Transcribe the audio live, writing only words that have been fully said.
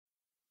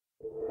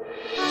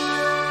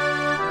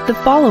The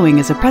following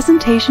is a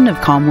presentation of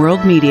Calm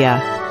World Media.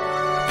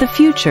 The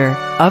future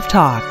of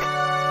talk.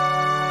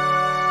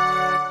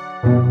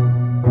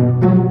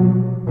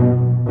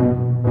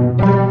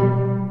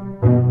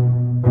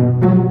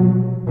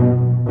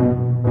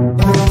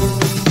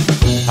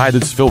 Hi,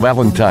 this is Phil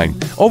Valentine.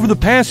 Over the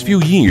past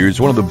few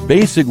years, one of the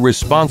basic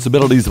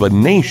responsibilities of a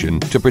nation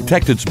to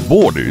protect its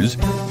borders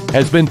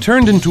has been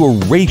turned into a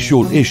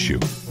racial issue.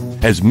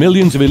 As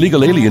millions of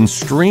illegal aliens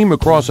stream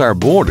across our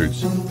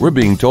borders, we're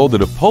being told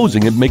that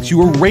opposing it makes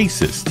you a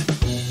racist.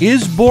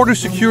 Is border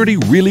security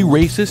really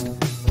racist?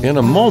 In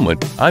a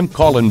moment, I'm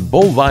calling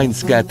Bovine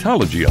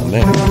Scatology on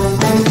that.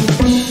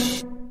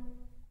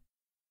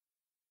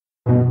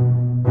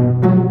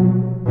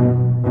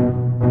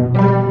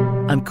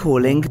 I'm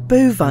calling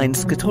Bovine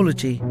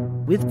Scatology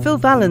with Phil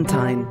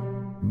Valentine.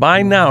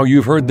 By now,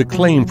 you've heard the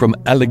claim from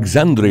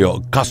Alexandria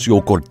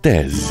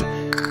Ocasio-Cortez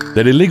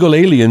that illegal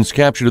aliens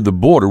captured at the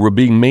border were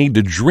being made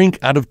to drink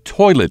out of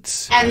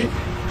toilets. And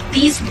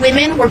these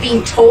women were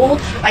being told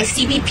by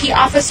CBP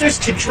officers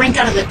to drink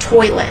out of the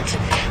toilet.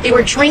 They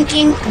were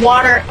drinking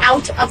water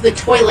out of the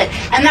toilet.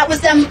 And that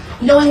was them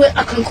knowing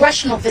a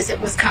congressional visit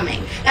was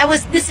coming.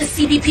 This is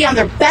CBP on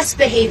their best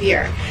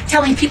behavior,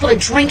 telling people to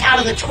drink out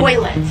of the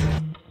toilet.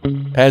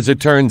 As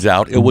it turns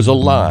out, it was a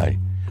lie.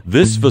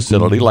 This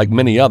facility, like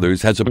many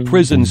others, has a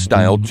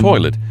prison-style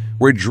toilet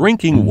where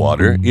drinking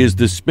water is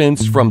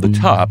dispensed from the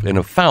top in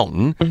a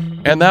fountain,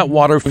 and that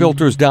water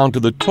filters down to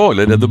the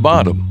toilet at the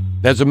bottom.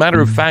 As a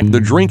matter of fact, the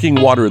drinking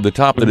water at the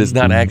top that is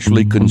not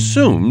actually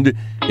consumed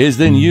is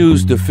then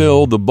used to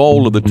fill the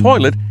bowl of the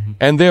toilet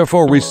and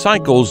therefore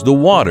recycles the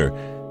water.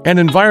 And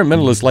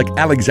environmentalists like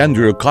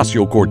Alexandria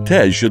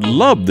Ocasio-Cortez should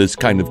love this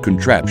kind of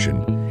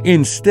contraption.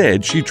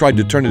 Instead, she tried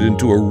to turn it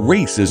into a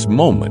racist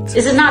moment.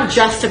 Is it not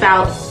just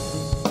about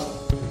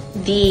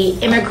the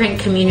immigrant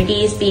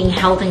communities being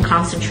held in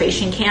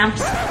concentration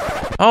camps?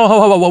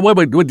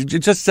 Wait,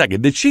 just a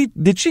second. Did she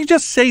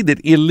just say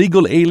that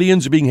illegal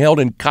aliens are being held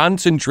in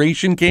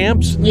concentration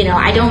camps? You know,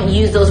 I don't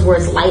use those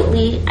words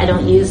lightly. I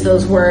don't use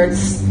those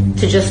words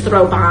to just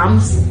throw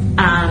bombs.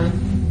 I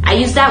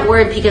use that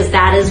word because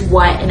that is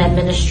what an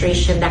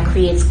administration that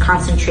creates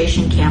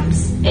concentration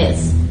camps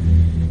is.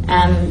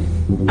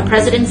 A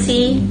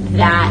presidency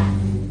that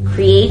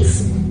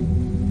creates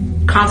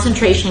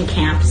concentration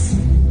camps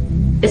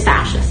is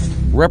fascist.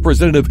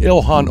 Representative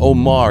Ilhan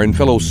Omar and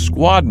fellow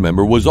squad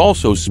member was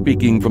also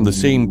speaking from the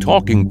same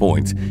talking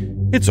points.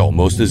 It's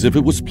almost as if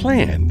it was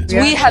planned.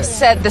 We have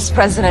said this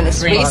president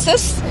is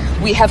racist.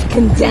 We have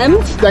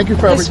condemned his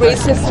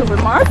racist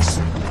remarks.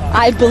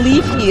 I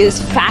believe he is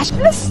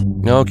fascist.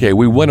 Okay,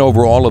 we went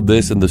over all of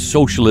this in the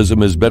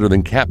Socialism is Better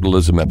Than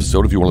Capitalism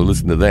episode, if you want to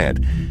listen to that.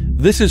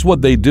 This is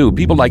what they do.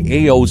 People like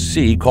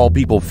AOC call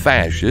people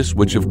fascists,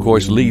 which of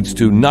course leads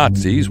to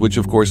Nazis, which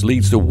of course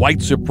leads to white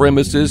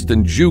supremacists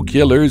and Jew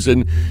killers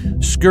and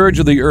scourge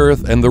of the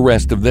earth and the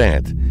rest of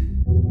that.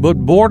 But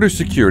border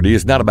security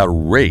is not about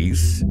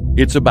race,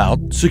 it's about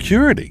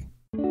security.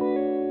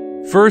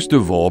 First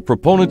of all,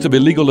 proponents of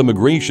illegal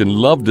immigration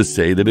love to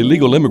say that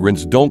illegal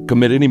immigrants don't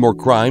commit any more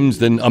crimes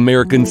than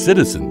American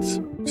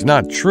citizens. It's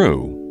not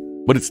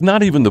true, but it's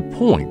not even the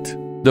point.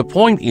 The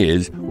point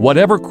is,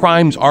 whatever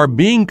crimes are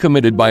being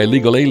committed by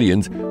illegal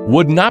aliens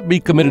would not be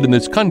committed in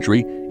this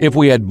country if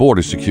we had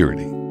border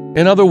security.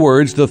 In other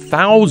words, the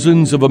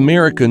thousands of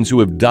Americans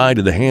who have died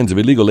at the hands of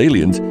illegal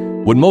aliens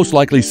would most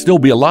likely still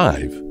be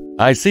alive.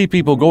 I see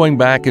people going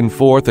back and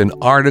forth in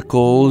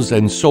articles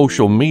and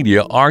social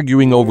media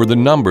arguing over the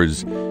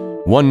numbers.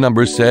 One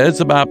number says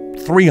about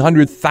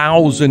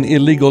 300,000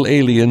 illegal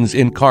aliens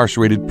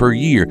incarcerated per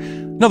year.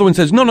 Another one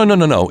says,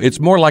 no, it's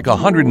more like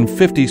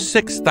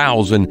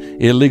 156,000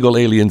 illegal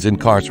aliens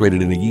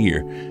incarcerated in a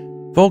year.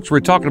 Folks, we're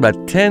talking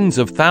about tens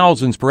of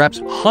thousands,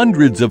 perhaps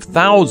hundreds of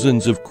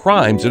thousands of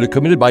crimes that are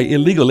committed by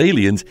illegal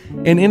aliens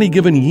in any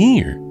given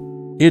year.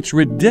 It's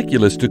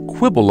ridiculous to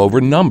quibble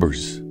over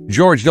numbers.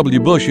 George W.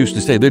 Bush used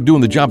to say they're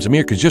doing the jobs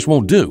Americans just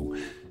won't do.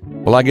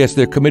 Well, I guess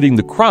they're committing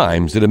the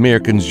crimes that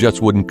Americans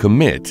just wouldn't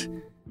commit.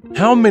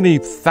 How many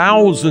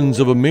thousands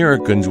of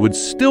Americans would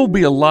still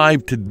be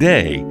alive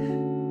today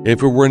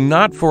if it were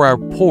not for our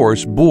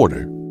porous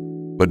border?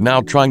 But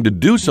now trying to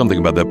do something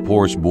about that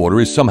porous border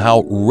is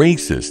somehow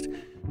racist.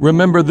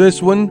 Remember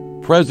this one?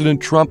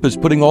 President Trump is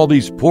putting all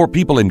these poor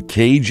people in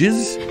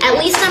cages? At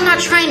least I'm not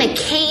trying to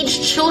cage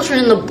children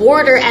in the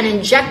border and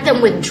inject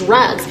them with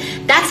drugs.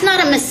 That's not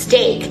a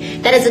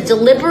mistake. That is a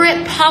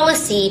deliberate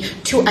policy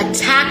to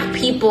attack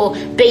people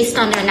based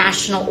on their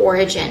national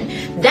origin.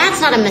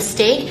 That's not a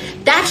mistake.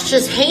 That's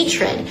just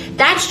hatred.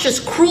 That's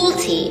just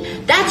cruelty.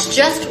 That's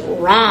just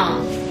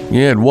wrong.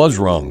 Yeah, it was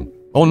wrong.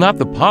 Oh, not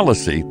the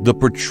policy, the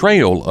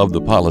portrayal of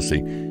the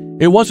policy.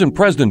 It wasn't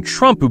President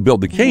Trump who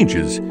built the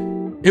cages.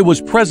 It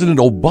was President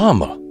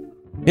Obama.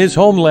 His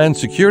Homeland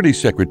Security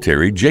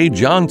Secretary, Jay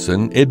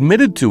Johnson,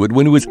 admitted to it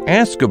when he was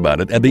asked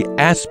about it at the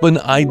Aspen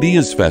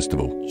Ideas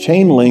Festival.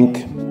 Chain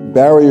link,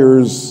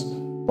 barriers,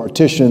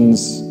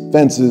 partitions,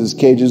 fences,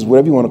 cages,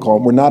 whatever you want to call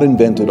them, were not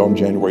invented on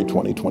January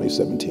 20,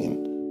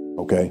 2017,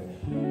 okay?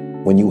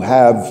 When you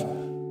have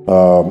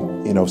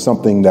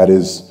something that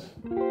is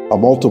a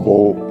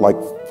multiple, like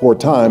 4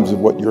 times of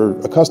what you're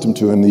accustomed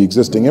to in the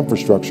existing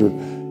infrastructure.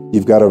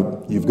 You've got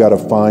to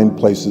find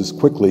places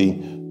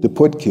quickly to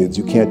put kids.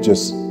 You can't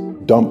just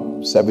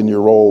dump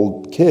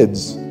 7-year-old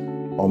kids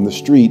on the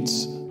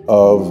streets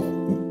of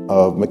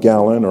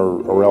McAllen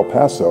or El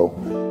Paso.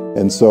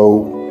 And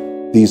so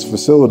these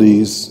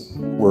facilities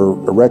were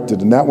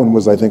erected, and that one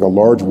was, I think, a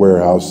large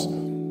warehouse,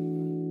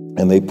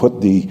 and they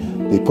put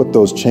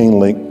those chain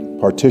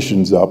link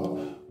partitions up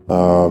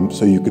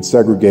so you could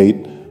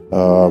segregate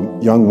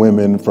young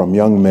women from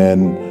young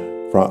men,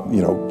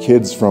 from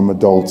kids from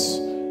adults,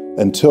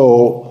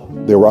 until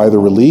they were either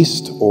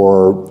released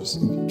or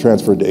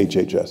transferred to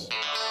HHS.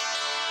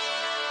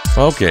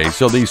 Okay,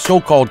 so these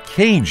so-called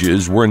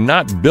cages were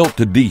not built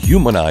to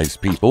dehumanize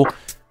people.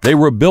 They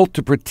were built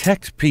to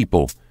protect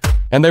people.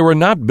 And they were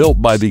not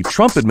built by the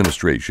Trump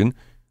administration.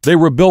 They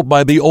were built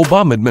by the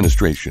Obama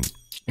administration.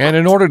 And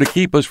in order to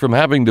keep us from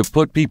having to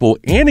put people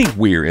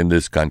anywhere in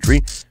this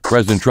country,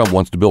 President Trump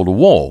wants to build a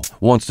wall,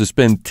 wants to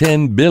spend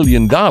 $10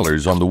 billion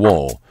on the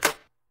wall.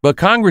 But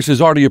Congress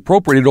has already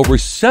appropriated over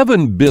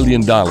 $7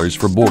 billion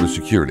for border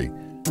security.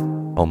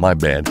 Oh, my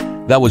bad.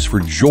 That was for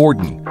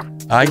Jordan.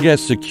 I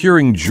guess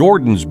securing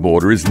Jordan's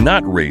border is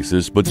not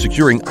racist, but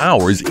securing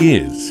ours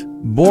is.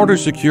 Border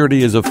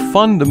security is a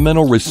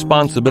fundamental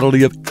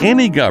responsibility of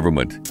any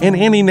government in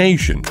any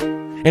nation,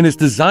 and it's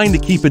designed to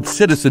keep its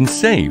citizens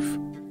safe.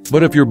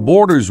 But if your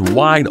border's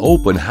wide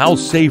open, how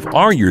safe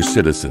are your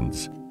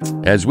citizens?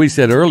 As we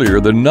said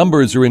earlier, the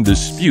numbers are in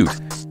dispute,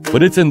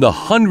 but it's in the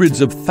hundreds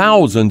of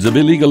thousands of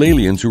illegal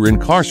aliens who are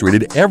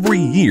incarcerated every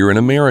year in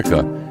America.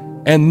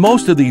 And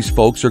most of these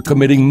folks are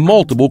committing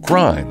multiple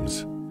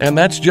crimes. And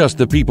that's just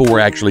the people we're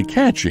actually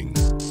catching.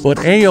 But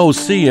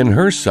AOC and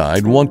her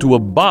side want to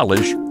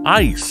abolish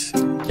ICE,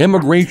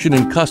 Immigration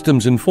and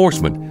Customs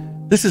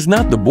Enforcement. This is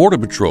not the Border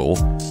Patrol.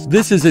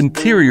 This is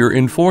Interior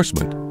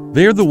Enforcement.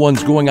 They're the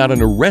ones going out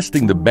and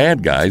arresting the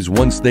bad guys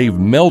once they've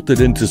melted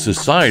into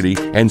society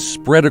and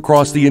spread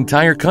across the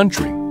entire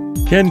country.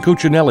 Ken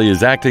Cuccinelli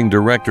is acting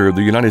director of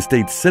the United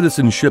States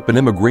Citizenship and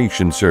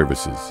Immigration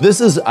Services. This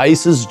is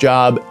ICE's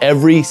job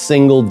every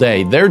single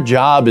day. Their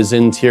job is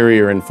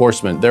interior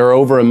enforcement. There are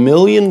over 1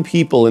 million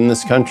people in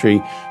this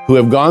country who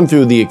have gone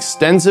through the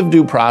extensive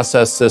due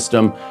process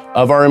system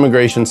of our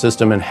immigration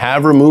system and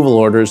have removal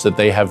orders that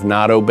they have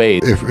not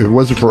obeyed. If it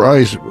wasn't for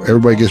ICE,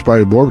 everybody gets by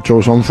the Border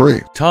Patrol, so I'm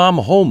free. Tom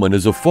Holman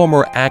is a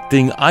former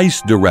acting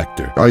ICE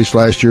director. ICE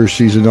last year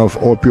seized enough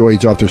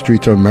opioids off the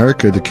streets of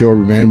America to kill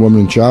every man,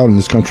 woman, and child in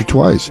this country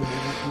twice.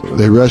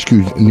 They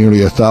rescued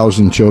nearly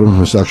 1,000 children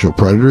from sexual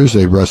predators.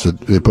 They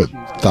put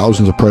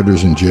thousands of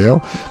predators in jail.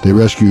 They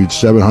rescued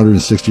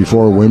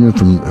 764 women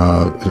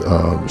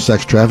from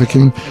sex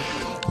trafficking.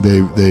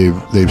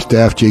 They've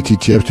staffed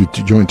JTTF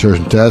to Joint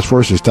Terrorism Task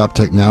Force. They stopped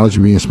technology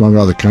being smuggled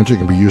out of the country. It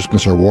can be used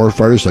against our war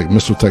fighters, like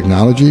missile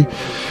technology.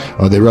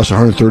 They arrested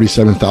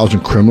 137,000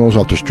 criminals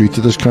off the streets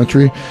of this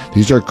country.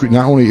 These are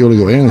not only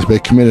illegal aliens, but they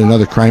committed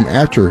another crime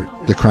after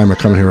the crime of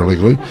coming here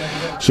illegally.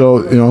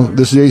 So,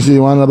 this is the agency they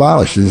want to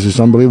abolish. This is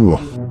unbelievable.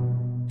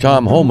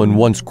 Tom Holman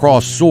once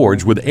crossed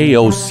swords with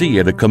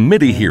AOC at a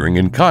committee hearing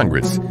in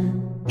Congress.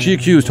 She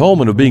accused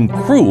Holman of being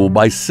cruel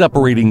by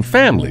separating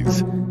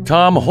families.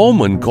 Tom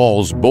Holman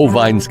calls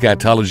bovine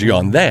scatology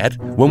on that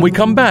when we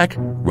come back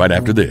right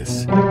after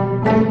this.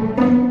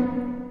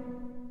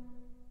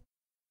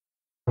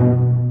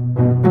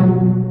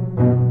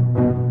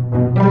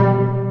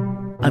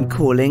 I'm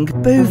Calling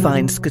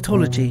Bovine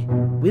Scatology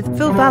with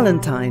Phil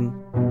Valentine.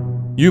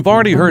 You've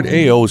already heard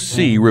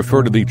AOC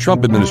refer to the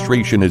Trump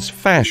administration as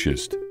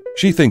fascist.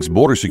 She thinks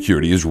border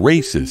security is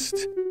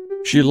racist.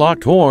 She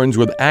locked horns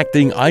with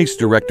acting ICE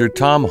Director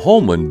Tom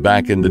Holman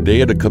back in the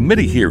day at a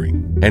committee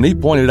hearing, and he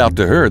pointed out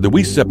to her that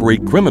we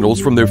separate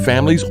criminals from their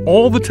families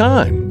all the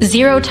time.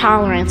 Zero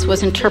tolerance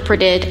was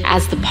interpreted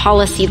as the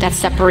policy that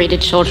separated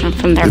children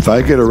from their If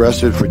I get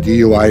arrested for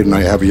DUI and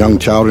I have a young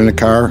child in the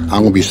car, I'm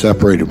going to be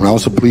separated. When I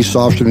was a police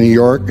officer in New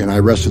York and I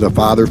arrested a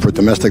father for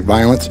domestic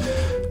violence,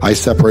 I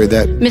separated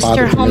that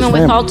father Mr. from his Holman,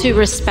 family. with all due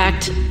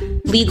respect,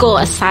 legal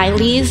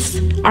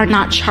asylees are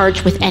not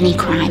charged with any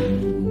crime.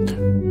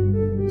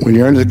 When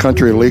you're into the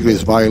country illegally,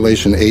 it's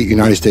violation 8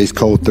 United States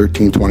Code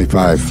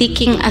 1325.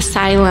 Seeking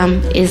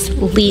asylum is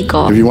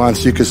legal. If you want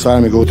to seek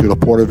asylum, you go through the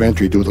port of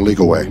entry, do it the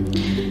legal way.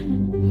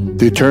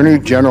 The Attorney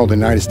General of the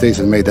United States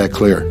has made that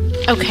clear.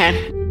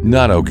 Okay.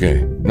 Not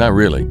okay. Not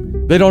really.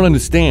 They don't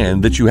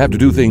understand that you have to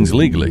do things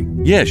legally.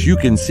 Yes, you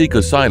can seek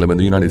asylum in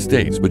the United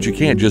States, but you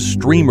can't just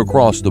stream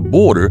across the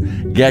border,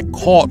 get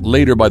caught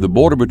later by the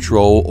Border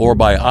Patrol or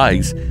by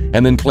ICE,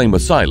 and then claim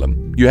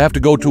asylum. You have to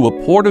go to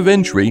a port of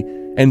entry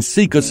and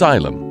seek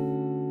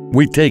asylum.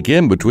 We take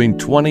in between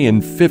 20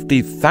 and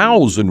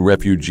 50,000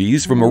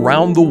 refugees from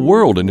around the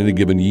world in any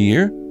given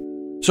year.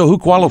 So who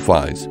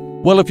qualifies?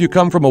 Well, if you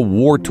come from a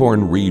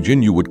war-torn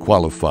region, you would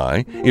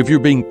qualify. If you're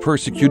being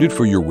persecuted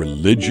for your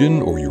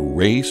religion or your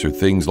race or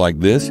things like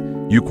this,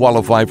 you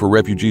qualify for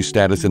refugee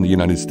status in the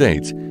United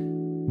States.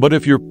 But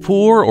if you're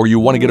poor or you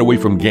want to get away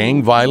from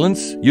gang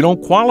violence, you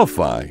don't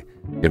qualify.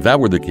 If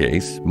that were the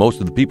case, most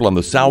of the people on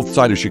the south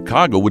side of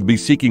Chicago would be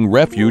seeking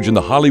refuge in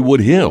the Hollywood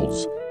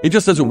Hills. It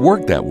just doesn't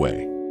work that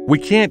way. We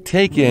can't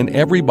take in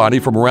everybody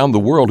from around the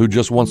world who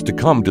just wants to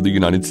come to the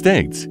United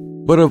States.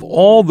 But of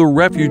all the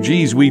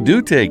refugees we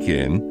do take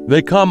in,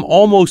 they come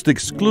almost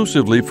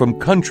exclusively from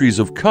countries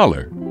of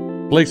color.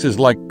 Places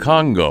like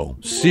Congo,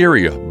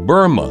 Syria,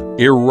 Burma,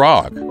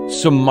 Iraq,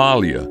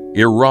 Somalia,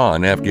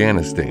 Iran,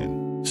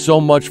 Afghanistan. So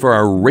much for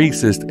our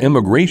racist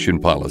immigration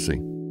policy.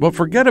 But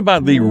forget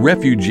about the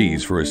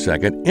refugees for a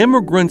second.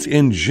 Immigrants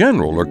in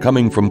general are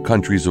coming from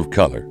countries of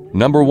color.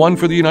 Number one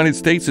for the United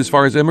States as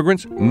far as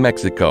immigrants,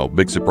 Mexico.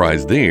 Big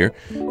surprise there.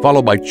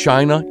 Followed by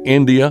China,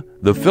 India,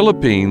 the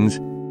Philippines,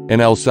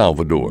 and El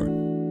Salvador.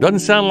 Doesn't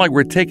sound like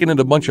we're taking in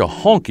a bunch of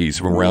honkies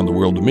from around the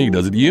world to me,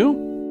 does it you?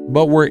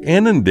 But we're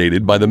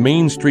inundated by the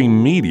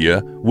mainstream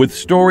media with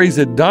stories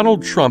that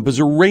Donald Trump is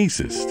a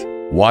racist.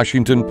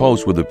 Washington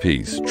Post with a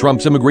piece.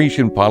 Trump's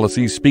immigration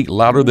policies speak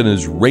louder than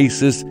his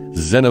racist,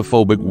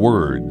 xenophobic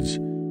words.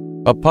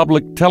 A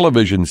public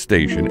television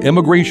station,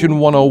 Immigration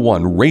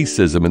 101,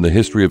 Racism in the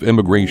History of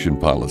Immigration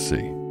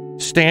Policy.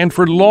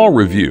 Stanford Law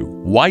Review,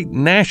 White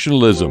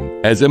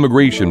Nationalism as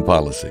Immigration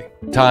Policy.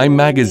 Time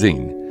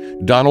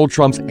Magazine, Donald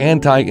Trump's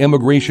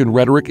anti-immigration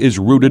rhetoric is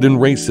rooted in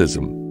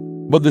racism.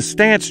 But the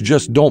stats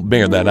just don't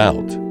bear that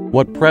out.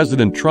 What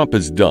President Trump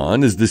has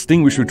done is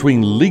distinguish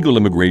between legal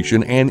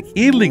immigration and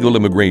illegal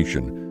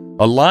immigration,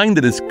 a line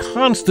that is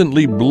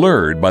constantly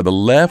blurred by the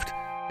left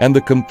and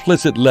the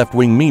complicit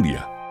left-wing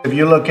media. If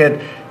you look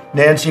at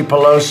Nancy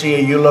Pelosi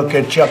and you look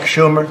at Chuck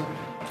Schumer,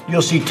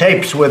 you'll see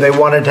tapes where they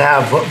wanted to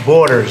have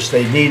borders.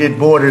 They needed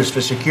borders for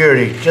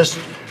security. Just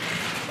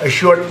a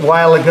short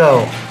while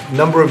ago, a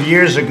number of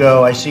years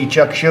ago, I see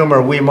Chuck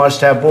Schumer, we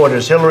must have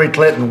borders. Hillary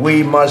Clinton,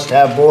 we must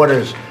have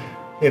borders.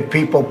 If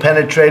people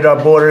penetrate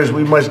our borders,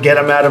 we must get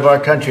them out of our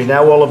country.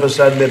 Now, all of a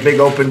sudden, they're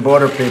big open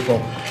border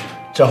people.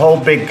 It's a whole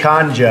big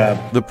con job.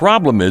 The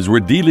problem is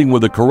we're dealing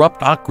with a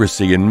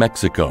corruptocracy in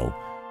Mexico.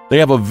 They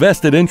have a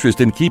vested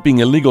interest in keeping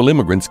illegal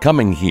immigrants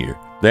coming here.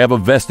 They have a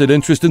vested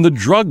interest in the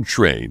drug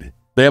trade.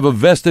 They have a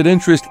vested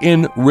interest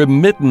in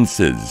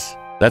remittances.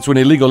 That's when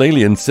illegal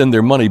aliens send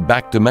their money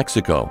back to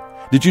Mexico.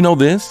 Did you know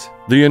this?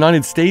 The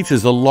United States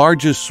is the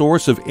largest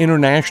source of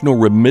international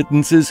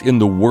remittances in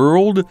the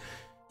world.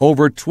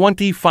 Over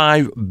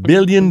 $25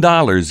 billion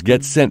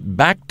gets sent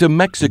back to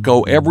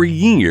Mexico every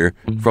year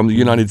from the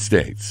United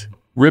States.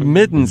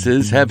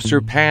 Remittances have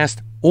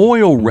surpassed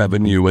oil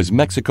revenue as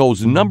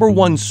Mexico's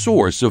 #1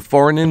 source of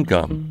foreign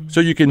income. So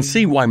you can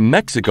see why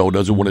Mexico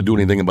doesn't want to do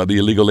anything about the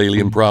illegal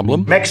alien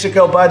problem.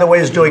 Mexico, by the way,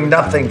 is doing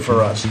nothing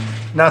for us.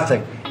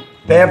 Nothing.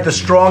 They have the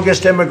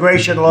strongest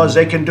immigration laws.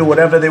 They can do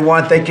whatever they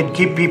want. They can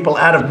keep people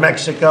out of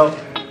Mexico.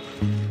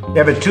 They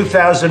have a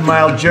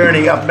 2,000-mile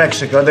journey up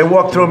Mexico. They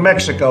walk through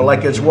Mexico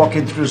like it's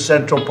walking through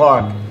Central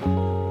Park.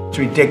 It's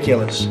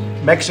ridiculous.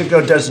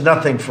 Mexico does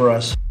nothing for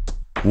us.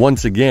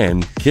 Once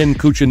again, Ken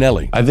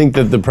Cuccinelli. I think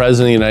that the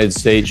President of the United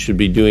States should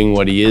be doing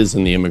what he is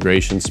in the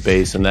immigration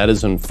space, and that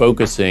is on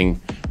focusing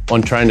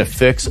on trying to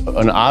fix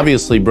an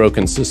obviously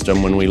broken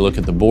system when we look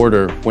at the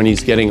border, when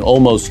he's getting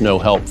almost no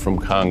help from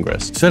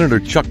Congress. Senator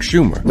Chuck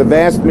Schumer. The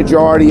vast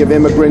majority of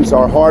immigrants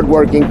are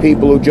hardworking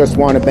people who just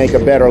want to make a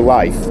better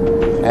life.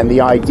 And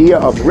the idea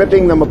of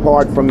ripping them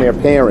apart from their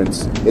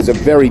parents is a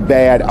very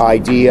bad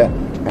idea,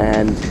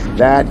 and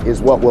that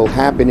is what will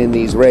happen in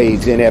these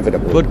raids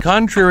inevitably. But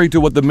contrary to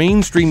what the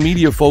mainstream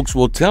media folks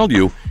will tell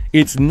you,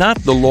 it's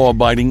not the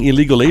law-abiding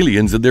illegal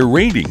aliens that they're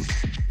raiding.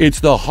 It's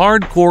the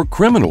hardcore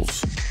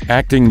criminals.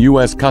 Acting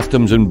U.S.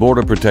 Customs and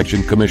Border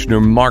Protection Commissioner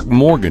Mark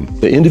Morgan.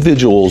 The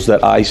individuals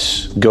that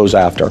ICE goes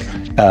after,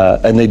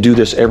 and they do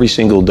this every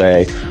single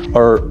day,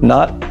 are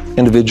not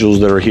individuals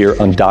that are here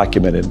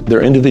undocumented.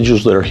 They're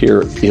individuals that are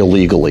here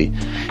illegally.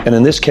 And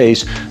in this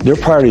case, their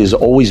priority has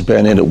always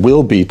been, and it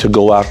will be, to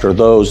go after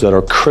those that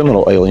are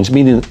criminal aliens,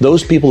 meaning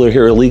those people that are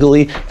here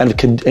illegally and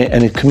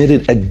have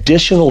committed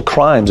additional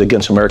crimes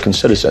against American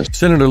citizens.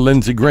 Senator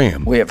Lindsey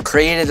Graham. We have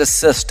created a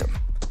system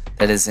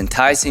that is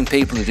enticing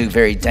people to do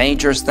very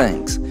dangerous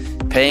things,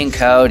 paying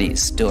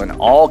coyotes, doing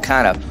all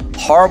kind of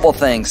horrible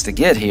things to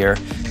get here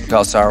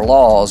because our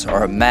laws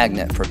are a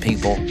magnet for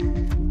people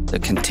to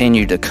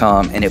continue to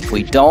come. And if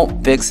we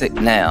don't fix it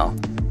now,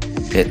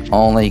 it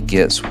only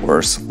gets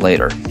worse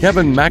later.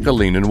 Kevin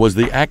McAleenan was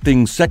the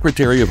acting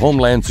Secretary of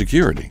Homeland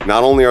Security.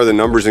 Not only are the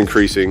numbers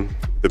increasing,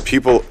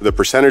 the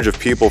percentage of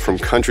people from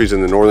countries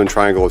in the Northern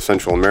Triangle of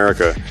Central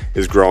America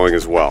is growing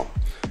as well.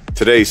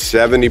 Today,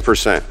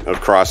 70%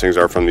 of crossings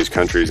are from these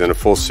countries, and a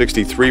full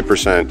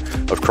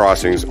 63% of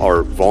crossings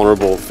are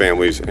vulnerable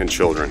families and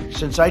children.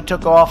 Since I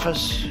took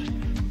office,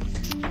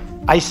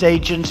 ICE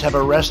agents have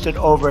arrested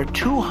over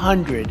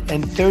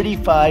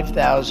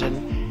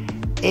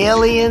 235,000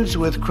 aliens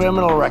with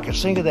criminal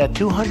records. Think of that,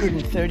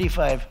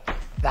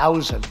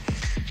 235,000.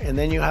 And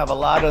then you have a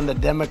lot on the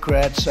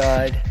Democrat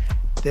side.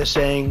 They're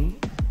saying,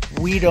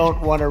 we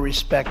don't want to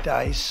respect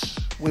ICE.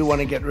 We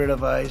want to get rid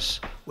of ICE.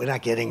 We're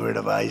not getting rid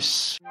of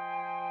ICE.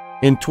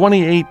 In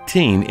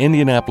 2018,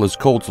 Indianapolis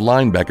Colts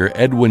linebacker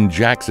Edwin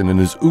Jackson and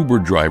his Uber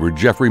driver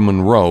Jeffrey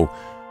Monroe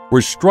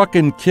were struck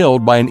and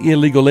killed by an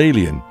illegal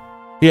alien.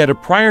 He had a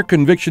prior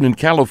conviction in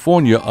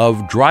California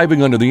of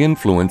driving under the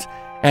influence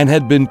and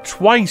had been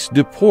twice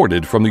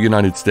deported from the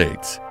United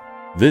States.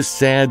 This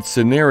sad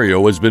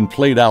scenario has been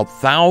played out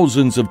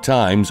thousands of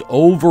times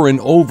over and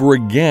over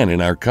again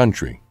in our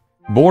country.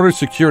 Border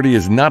security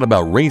is not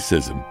about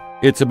racism.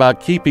 It's about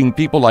keeping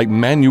people like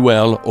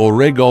Manuel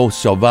Orrego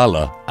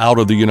Zavala out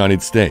of the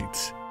United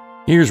States.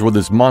 Here's what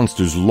this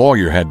monster's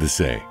lawyer had to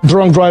say.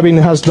 Drunk driving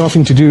has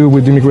nothing to do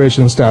with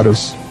immigration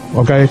status,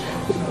 okay?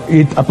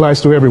 It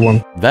applies to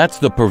everyone. That's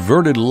the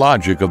perverted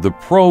logic of the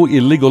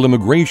pro-illegal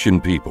immigration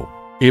people.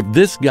 If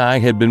this guy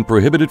had been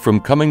prohibited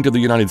from coming to the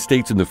United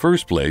States in the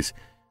first place,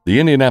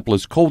 the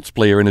Indianapolis Colts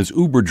player and his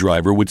Uber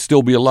driver would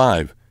still be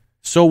alive.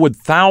 So would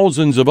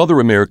thousands of other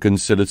American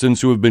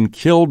citizens who have been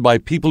killed by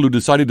people who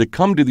decided to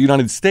come to the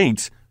United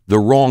States the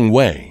wrong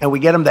way. And we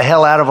get them the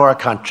hell out of our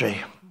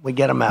country. We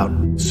get them out.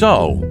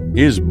 So,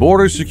 is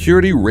border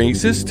security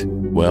racist?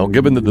 Well,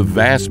 given that the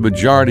vast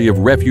majority of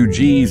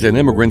refugees and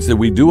immigrants that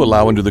we do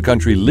allow into the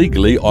country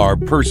legally are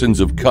persons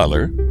of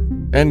color,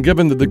 and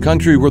given that the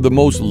country where the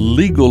most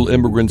legal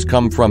immigrants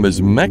come from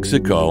is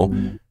Mexico,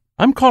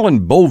 I'm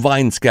calling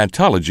bovine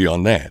scatology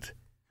on that.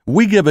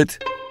 We give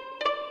it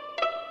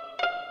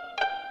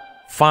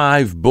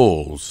 5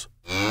 bulls.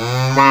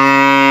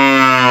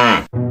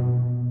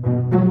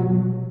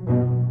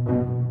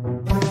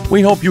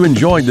 We hope you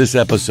enjoyed this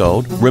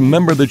episode.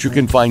 Remember that you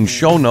can find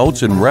show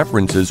notes and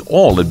references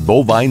all at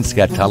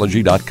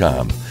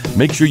bovinescatology.com.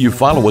 Make sure you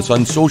follow us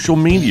on social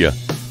media.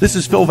 This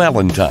is Phil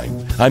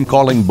Valentine. I'm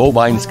Calling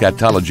Bovine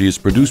Scatology is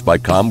produced by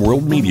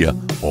World Media.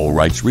 All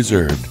rights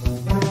reserved.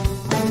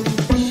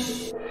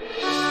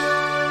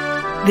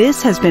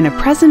 This has been a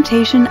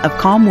presentation of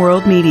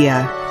World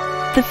Media,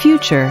 the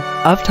future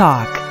of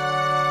talk.